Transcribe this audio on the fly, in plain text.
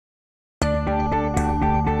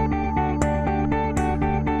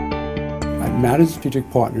Madison Strategic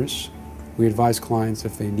Partners, we advise clients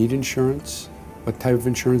if they need insurance, what type of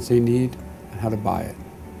insurance they need, and how to buy it.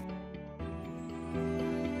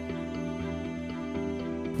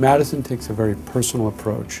 Madison takes a very personal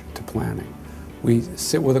approach to planning. We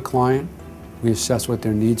sit with a client, we assess what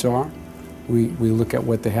their needs are, we look at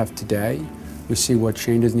what they have today, we see what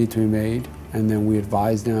changes need to be made, and then we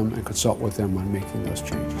advise them and consult with them on making those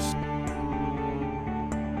changes.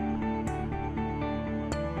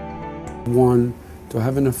 One, do I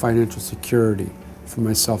have enough financial security for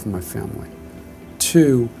myself and my family?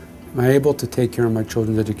 Two, am I able to take care of my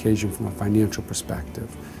children's education from a financial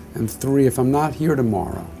perspective? And three, if I'm not here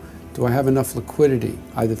tomorrow, do I have enough liquidity,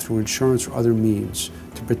 either through insurance or other means,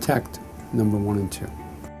 to protect number one and two?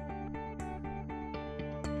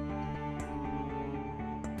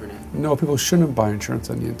 No, people shouldn't buy insurance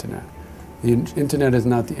on the internet. The internet is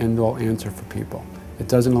not the end-all answer for people. It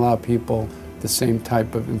doesn't allow people the same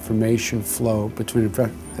type of information flow between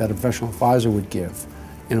that a professional advisor would give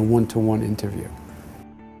in a one-to-one interview.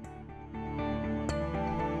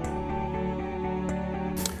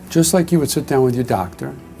 Just like you would sit down with your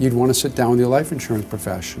doctor, you'd want to sit down with your life insurance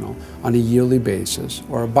professional on a yearly basis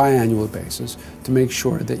or a biannual basis to make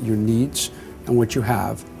sure that your needs and what you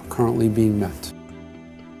have are currently being met.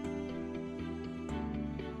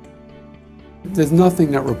 There's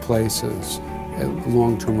nothing that replaces a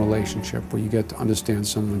long-term relationship where you get to understand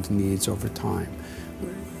someone's needs over time.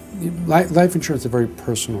 Life insurance is a very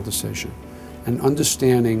personal decision, and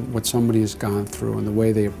understanding what somebody has gone through and the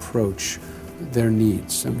way they approach their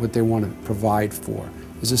needs and what they want to provide for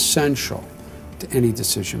is essential to any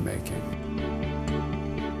decision making.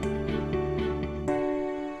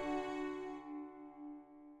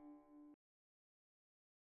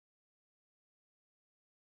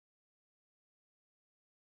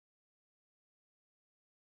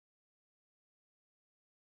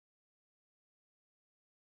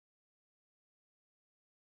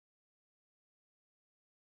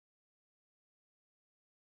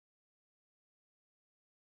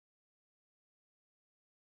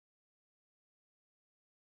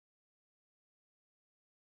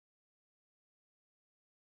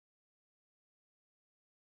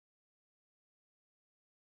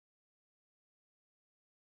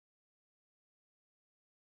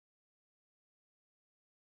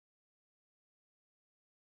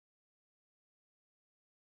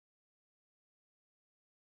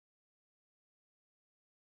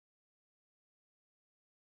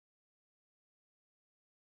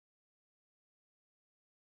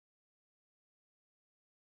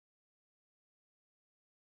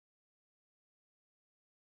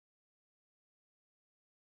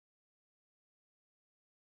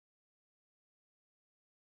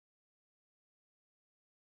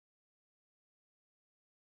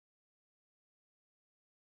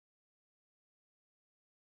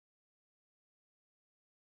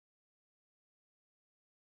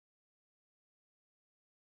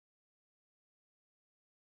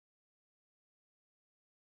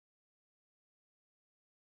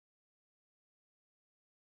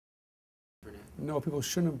 No, people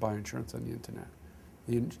shouldn't buy insurance on the internet.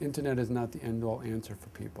 The internet is not the end-all answer for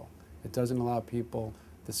people. It doesn't allow people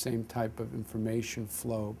the same type of information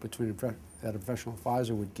flow between that a professional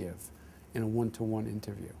advisor would give in a one-to-one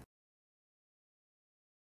interview.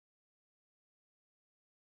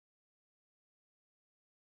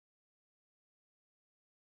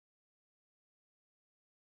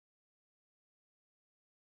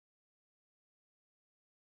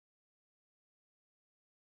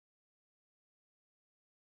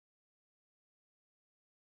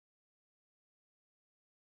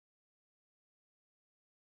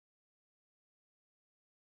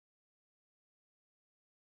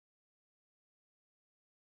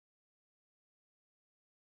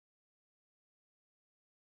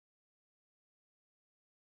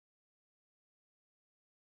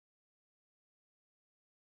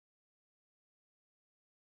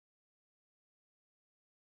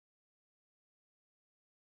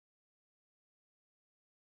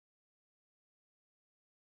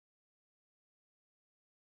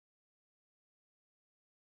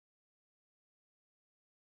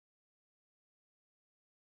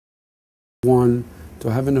 One, do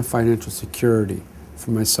I have enough financial security for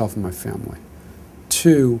myself and my family?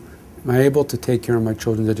 Two, am I able to take care of my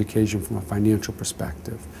children's education from a financial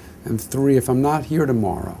perspective? And three, if I'm not here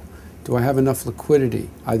tomorrow, do I have enough liquidity,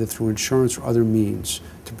 either through insurance or other means,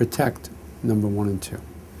 to protect number one and two?